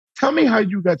Tell me how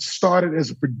you got started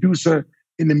as a producer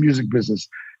in the music business,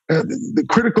 the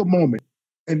critical moment,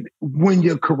 and when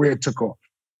your career took off.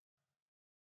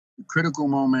 The critical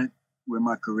moment where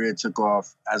my career took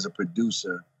off as a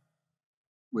producer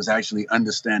was actually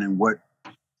understanding what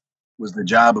was the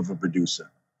job of a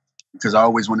producer, because I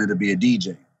always wanted to be a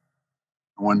DJ.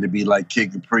 I wanted to be like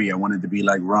Kid Capri. I wanted to be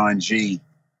like Ron G.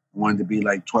 I wanted to be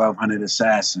like 1200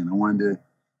 Assassin. I wanted to,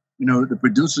 you know, the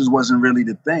producers wasn't really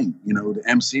the thing. You know, the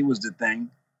MC was the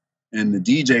thing and the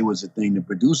DJ was the thing. The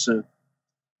producer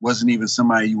wasn't even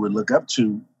somebody you would look up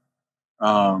to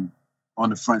on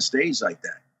the front stage like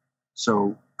that.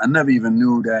 So I never even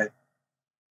knew that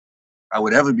I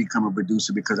would ever become a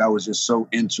producer because I was just so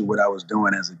into what I was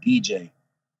doing as a DJ.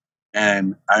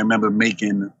 And I remember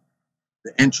making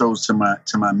the intros to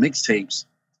my mixtapes,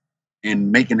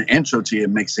 and making the intro to your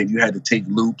mixtape, you had to take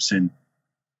loops and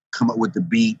come up with the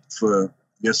beat for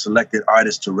your selected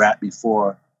artist to rap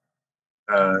before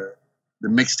the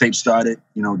mixtape started.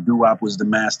 You know, Doo-Wop was the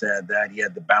master at that. He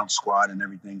had the bounce squad and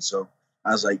everything. So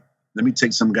I was like, let me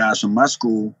take some guys from my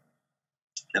school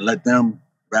and let them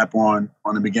rap on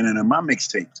the beginning of my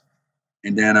mixtapes.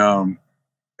 And then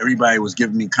everybody was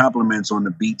giving me compliments on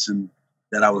the beats and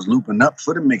that I was looping up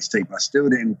for the mixtape. I still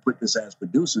didn't put this as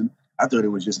producing. I thought it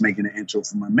was just making an intro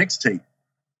for my mixtape.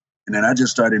 And then I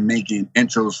just started making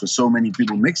intros for so many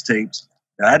people mixtapes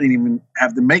that I didn't even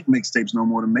have to make mixtapes no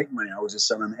more to make money. I was just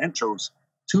selling the intros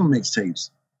to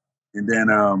mixtapes. And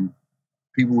then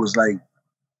people was like,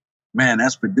 man,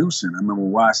 that's producing. I remember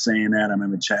Why saying that. I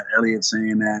remember Chad Elliott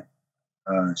saying that.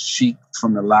 Sheik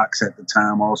from the Locks at the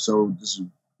time also. This is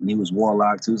when he was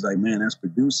Warlock too. He was like, man, that's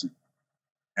producing.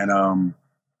 And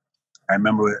I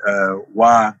remember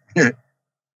Why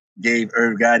gave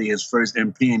Irv Gotti his first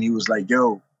MP, and he was like,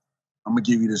 yo, I'm gonna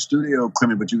give you the studio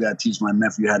equipment, but you gotta teach my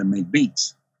nephew how to make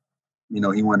beats. You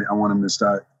know, I want him to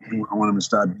start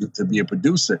to be a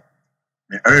producer.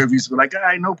 And Irv used to be like, all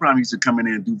right, no problem. He used to come in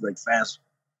there and do like fast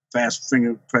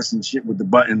finger pressing shit with the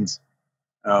buttons.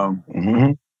 I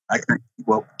couldn't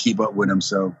keep up with him,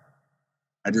 so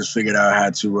I just figured out how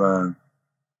to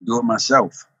do it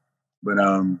myself. But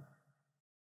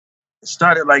it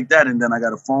started like that, and then I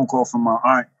got a phone call from my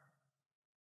aunt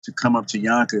to come up to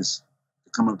Yonkers, to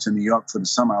come up to New York for the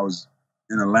summer. I was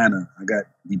in Atlanta. I got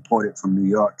deported from New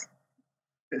York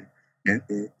to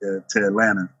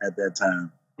Atlanta at that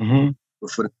time.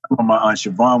 But for the summer, my aunt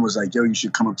Siobhan was like, yo, you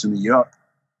should come up to New York.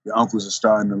 Your uncle's a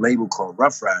star in a label called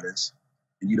Rough Riders,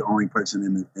 and you're the only person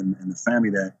in the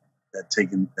family that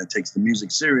takes the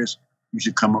music serious. You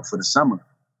should come up for the summer.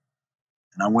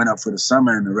 And I went up for the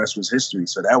summer, and the rest was history.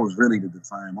 So that was really the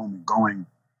defining moment, going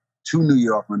to New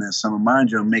York on that summer.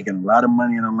 Mind you, I'm making a lot of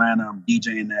money in Atlanta. I'm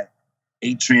DJing that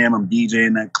Atrium. I'm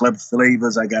DJing that Club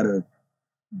Flavors. I got a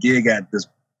gig at this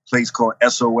place called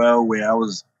SOL where I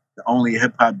was the only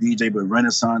hip-hop DJ, but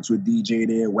Renaissance would DJ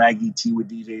there. Waggy T would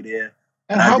DJ there.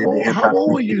 And how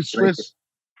old were you, Swizz?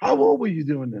 How old were you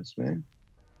doing this, man?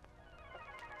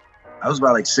 I was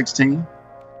about like 16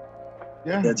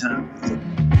 at that time.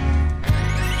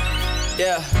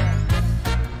 Yeah.